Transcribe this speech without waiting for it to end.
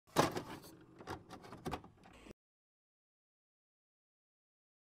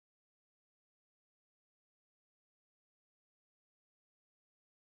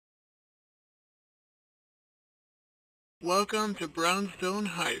Welcome to Brownstone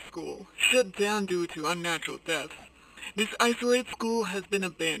High School, shut down due to unnatural deaths. This isolated school has been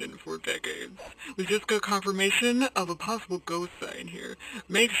abandoned for decades. We just got confirmation of a possible ghost sighting here.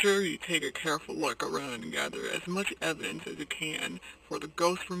 Make sure you take a careful look around and gather as much evidence as you can for the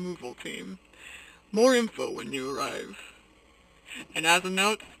ghost removal team. More info when you arrive. And as a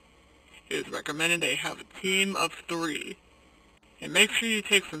note, it is recommended they have a team of 3. And make sure you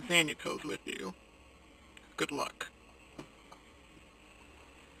take some sandy pills with you. Good luck.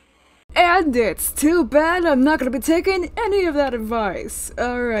 And it's too bad I'm not gonna be taking any of that advice.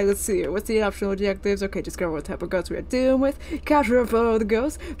 Alright, let's see here. What's the optional objectives? Okay, discover what type of ghost we are dealing with, capture a photo of the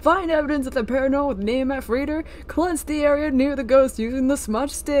ghost, find evidence of the paranormal with an EMF reader, cleanse the area near the ghost using the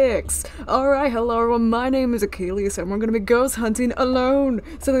smudge sticks. Alright, hello everyone, my name is Achilles and we're gonna be ghost hunting alone.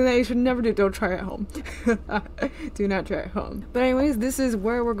 Something that you should never do. Don't try at home. Do not try at home. But anyways, this is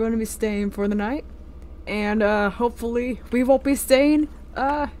where we're gonna be staying for the night. And hopefully we won't be staying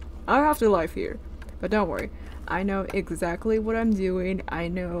our afterlife here. But don't worry, I know exactly what I'm doing. I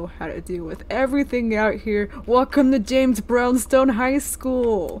know how to deal with everything out here. Welcome to James Brownstone High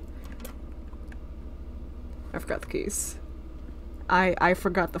School. I forgot the keys. I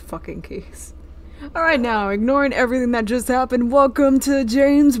forgot the fucking keys. Alright now, ignoring everything that just happened, welcome to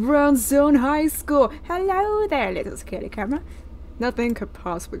James Brownstone High School. Hello there, little security camera. Nothing could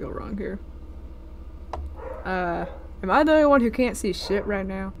possibly go wrong here. Am I the only one who can't see shit right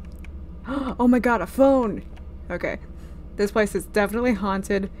now? Oh my god, a phone! Okay. This place is definitely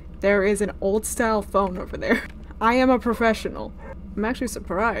haunted. There is an old style phone over there. I am a professional. I'm actually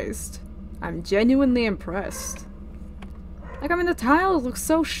surprised. I'm genuinely impressed. Like, I mean, the tiles look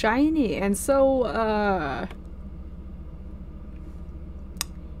so shiny and so,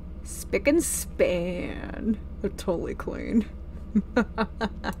 spick and span. They're totally clean.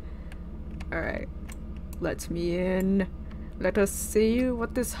 Alright. Let me in. Let us see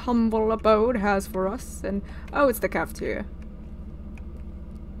what this humble abode has for us. And oh, it's the cafeteria.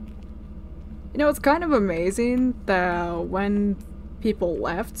 You know, it's kind of amazing that when people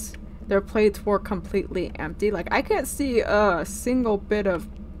left, their plates were completely empty. Like, I can't see a single bit of...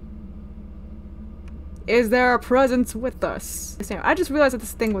 Is there a presence with us? I just realized that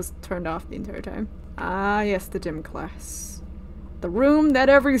this thing was turned off the entire time. Ah, yes, the gym class. The room that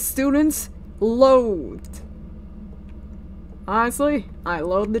every student loathed. Honestly, I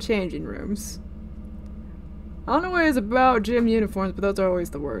loathe the changing rooms. I don't know what it is about gym uniforms, but those are always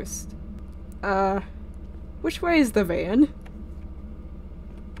the worst. Which way is the van?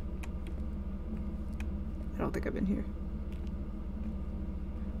 I don't think I've been here.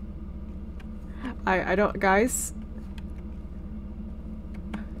 I don't, guys.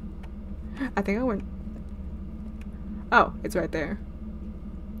 I think I went... Oh, it's right there.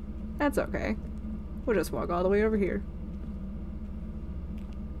 That's okay. We'll just walk all the way over here.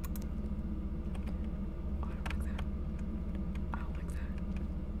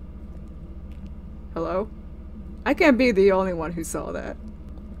 Hello? I can't be the only one who saw that.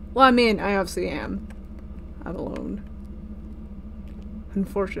 Well, I mean, I obviously am. I'm alone.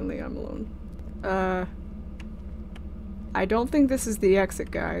 Unfortunately, I'm alone. I don't think this is the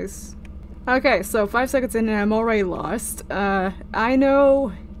exit, guys. Okay, so 5 seconds in and I'm already lost. I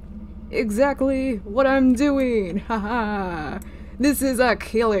know exactly what I'm doing. Haha. This is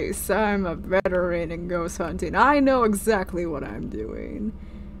Achilles. I'm a veteran in ghost hunting. I know exactly what I'm doing.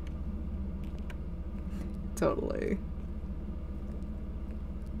 Totally.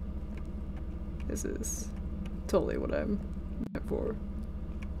 This is totally what I'm known for.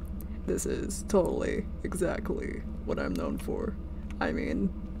 This is totally exactly what I'm known for. I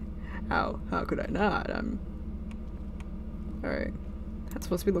mean, how could I not? Alright. I'm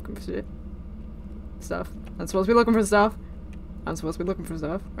supposed to be looking for shit. Stuff. I'm supposed to be looking for stuff. I'm supposed to be looking for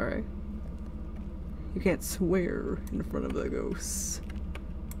stuff. Alright. You can't swear in front of the ghosts.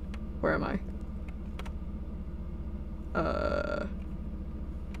 Where am I?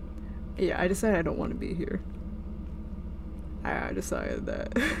 Yeah, I decided I don't want to be here. I decided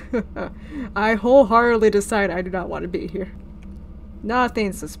that. I wholeheartedly decided I do not want to be here.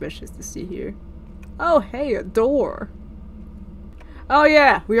 Nothing suspicious to see here. Oh, hey, a door. Oh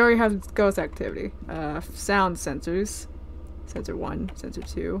yeah, we already have ghost activity. Sound sensors. Sensor 1, sensor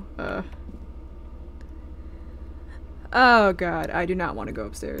 2. Oh god, I do not want to go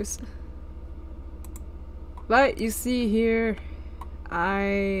upstairs. But you see here,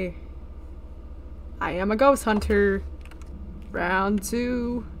 I am a ghost hunter. Round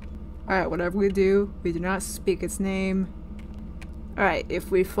 2. Alright, whatever we do not speak its name. Alright,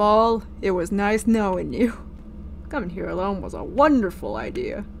 if we fall, it was nice knowing you. Coming here alone was a wonderful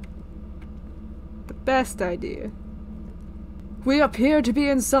idea. The best idea. We appear to be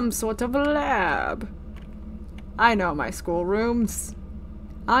in some sort of lab. I know my schoolrooms.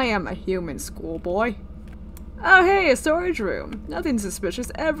 I am a human schoolboy. Oh hey, a storage room. Nothing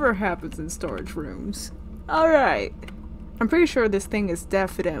suspicious ever happens in storage rooms. Alright. I'm pretty sure this thing is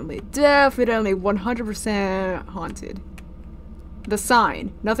definitely 100% haunted. The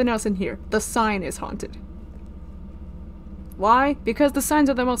sign. Nothing else in here. The sign is haunted. Why? Because the signs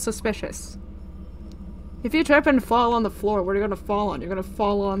are the most suspicious. If you trip and fall on the floor, what are you gonna fall on? You're gonna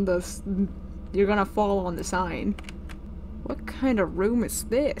fall on the sign. What kind of room is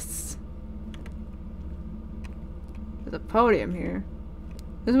this? There's a podium here.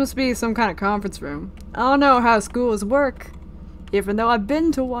 This must be some kind of conference room. I don't know how schools work, even though I've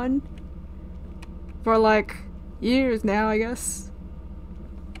been to one for like years now, I guess.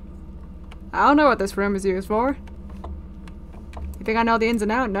 I don't know what this room is used for. You think I know the ins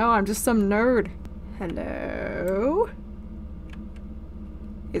and outs? No, I'm just some nerd. Hello?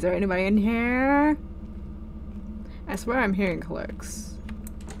 Is there anybody in here? I swear I'm hearing clicks.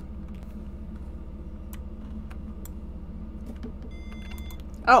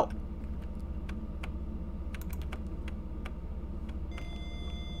 Oh!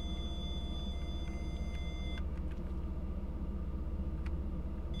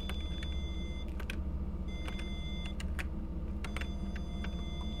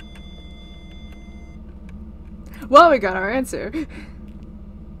 Well, we got our answer.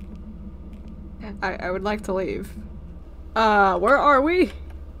 I would like to leave. Where are we?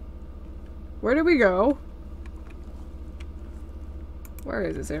 Where did we go? Where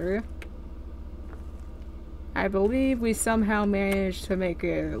is this area? I believe we somehow managed to make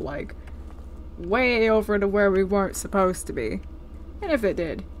it, like, way over to where we weren't supposed to be. And if it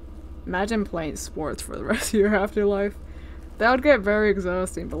did, imagine playing sports for the rest of your afterlife. That would get very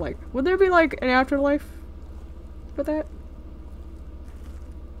exhausting, but like, would there be like an afterlife for that?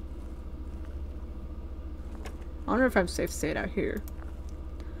 I wonder if I'm safe to say it out here.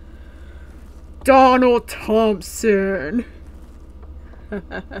 Donald Thompson!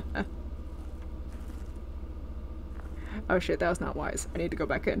 Oh shit, that was not wise. I need to go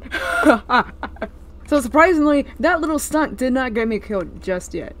back in. So surprisingly, that little stunt did not get me killed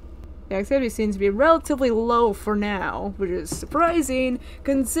just yet. The activity seems to be relatively low for now, which is surprising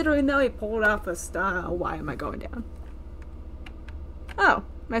considering that we pulled off a style. Why am I going down? Oh,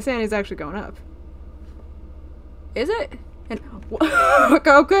 my sanity's actually going up. Is it? And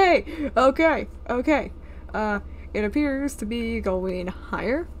okay. It appears to be going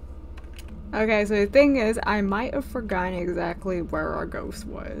higher. Okay, so the thing is, I might have forgotten exactly where our ghost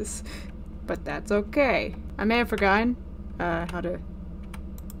was, but that's okay. I may have forgotten how to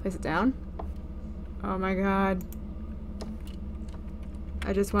place it down. Oh my god.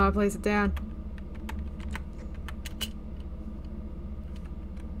 I just want to place it down.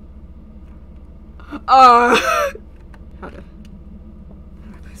 How to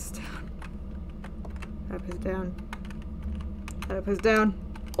place it down? How to place it down? How to place it down?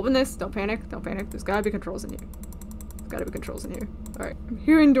 Open this. Don't panic. Don't panic. There's gotta be controls in here. There's gotta be controls in here. Alright. I'm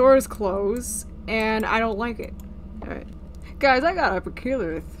hearing doors close, and I don't like it. Alright. Guys, I got a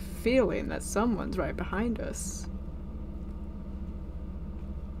peculiar feeling that someone's right behind us.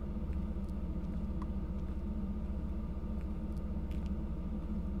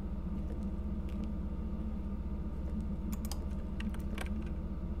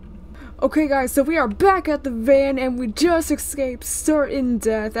 Okay guys, so we are back at the van and we just escaped certain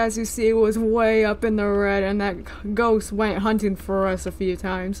death. As you see, it was way up in the red and that ghost went hunting for us a few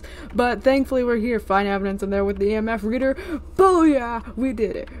times. But thankfully we're here, find evidence in there with the EMF reader. Booyah! We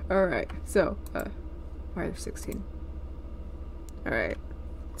did it. Alright, so, why are there 16? Alright,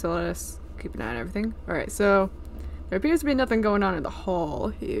 so let us keep an eye on everything. Alright, so, there appears to be nothing going on in the hall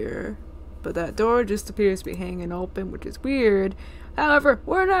here. But that door just appears to be hanging open, which is weird. However,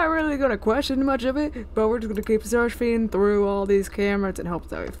 we're not really going to question much of it, but we're just going to keep searching through all these cameras and hope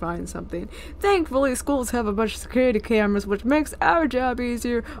that we find something. Thankfully, schools have a bunch of security cameras, which makes our job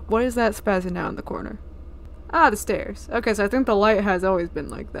easier. What is that spazzing out in the corner? Ah, the stairs. Okay, so I think the light has always been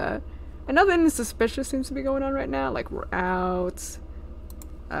like that. And nothing suspicious seems to be going on right now. Like, we're out.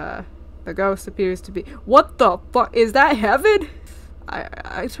 The ghost appears to be— What the fuck? Is that heaven?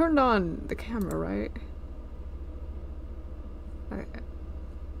 I turned on the camera, right?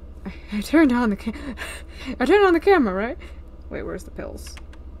 I turned on the I turned on the camera, right? Wait, where's the pills?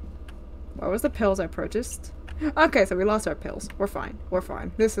 Where was the pills I purchased? Okay, so we lost our pills. We're fine. We're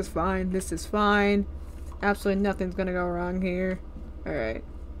fine. This is fine. This is fine. Absolutely nothing's gonna go wrong here. Alright.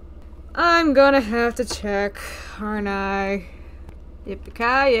 I'm gonna have to check, aren't I?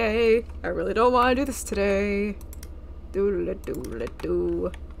 Yippee-ki-yay. I really don't want to do this today.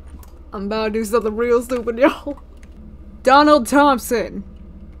 Doodle-doo. I'm about to do something real stupid, y'all. Donald Thompson.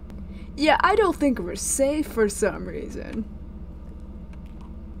 Yeah, I don't think we're safe for some reason.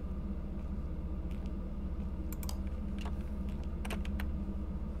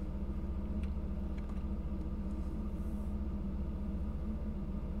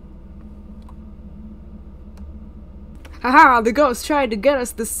 Haha, the ghost tried to get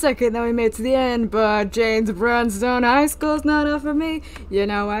us the second that we made it to the end, but James Brownstone High School's not up for me. You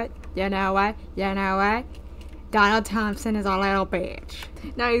know what? You know what? You know what? Donald Thompson is a little bitch.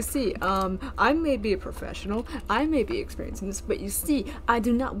 Now you see, I may be a professional, I may be experiencing this, but you see, I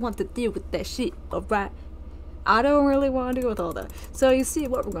do not want to deal with that shit, alright? I don't really want to deal with all that. So you see,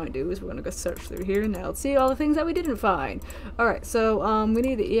 what we're going to do is we're going to go search through here, and now let's see all the things that we didn't find. Alright, so, we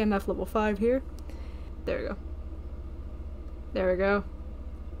need the EMF level 5 here. There we go. There we go.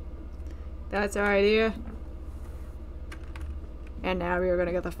 That's our idea. And now we are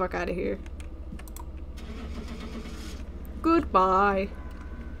gonna get the fuck out of here. Goodbye.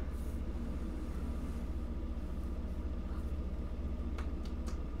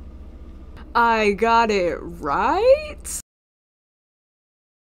 I got it right?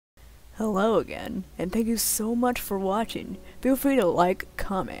 Hello again, and thank you so much for watching. Feel free to like,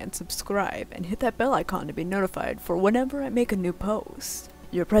 comment, subscribe, and hit that bell icon to be notified for whenever I make a new post.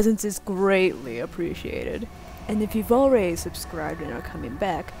 Your presence is greatly appreciated. And if you've already subscribed and are coming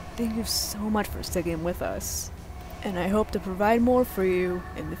back, thank you so much for sticking with us. And I hope to provide more for you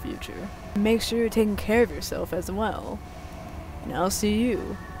in the future. Make sure you're taking care of yourself as well. And I'll see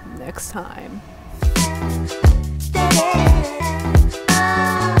you next time.